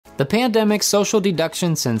The pandemic social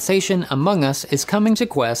deduction sensation Among Us is coming to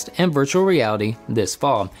Quest and virtual reality this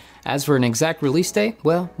fall. As for an exact release date,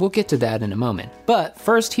 well, we'll get to that in a moment. But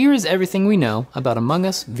first, here is everything we know about Among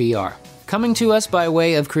Us VR. Coming to us by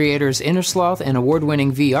way of creators Innersloth and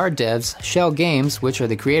award-winning VR devs Shell Games, which are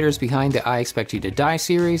the creators behind the I Expect You to Die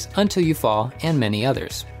series, Until You Fall, and many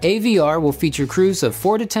others. AVR will feature crews of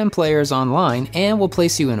 4 to 10 players online and will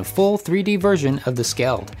place you in a full 3D version of the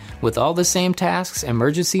Skeld, with all the same tasks,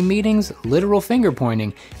 emergency meetings, literal finger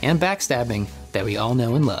pointing, and backstabbing that we all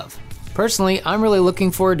know and love. Personally, I'm really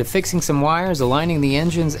looking forward to fixing some wires, aligning the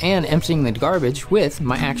engines, and emptying the garbage with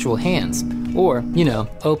my actual hands. Or,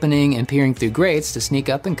 opening and peering through grates to sneak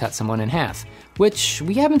up and cut someone in half. Which,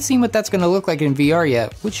 we haven't seen what that's going to look like in VR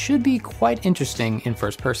yet, which should be quite interesting in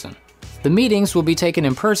first person. The meetings will be taken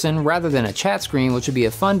in person rather than a chat screen, which would be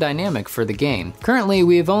a fun dynamic for the game. Currently,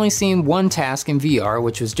 we have only seen one task in VR,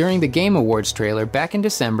 which was during the Game Awards trailer back in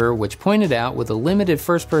December, which pointed out with a limited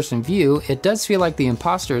first-person view, it does feel like the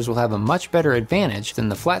imposters will have a much better advantage than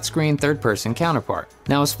the flat-screen third-person counterpart.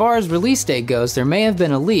 Now, as far as release date goes, there may have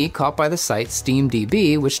been a leak caught by the site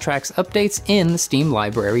SteamDB, which tracks updates in the Steam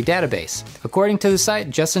library database. According to the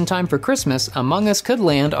site, just in time for Christmas, Among Us could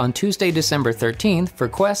land on Tuesday, December 13th for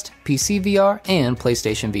Quest, PC VR, and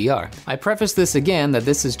PlayStation VR. I preface this again that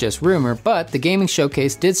this is just rumor, but the gaming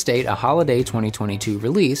showcase did state a holiday 2022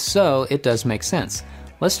 release, so it does make sense.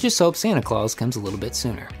 Let's just hope Santa Claus comes a little bit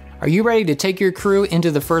sooner. Are you ready to take your crew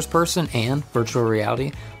into the first person and virtual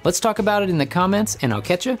reality? Let's talk about it in the comments, and I'll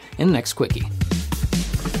catch you in the next quickie.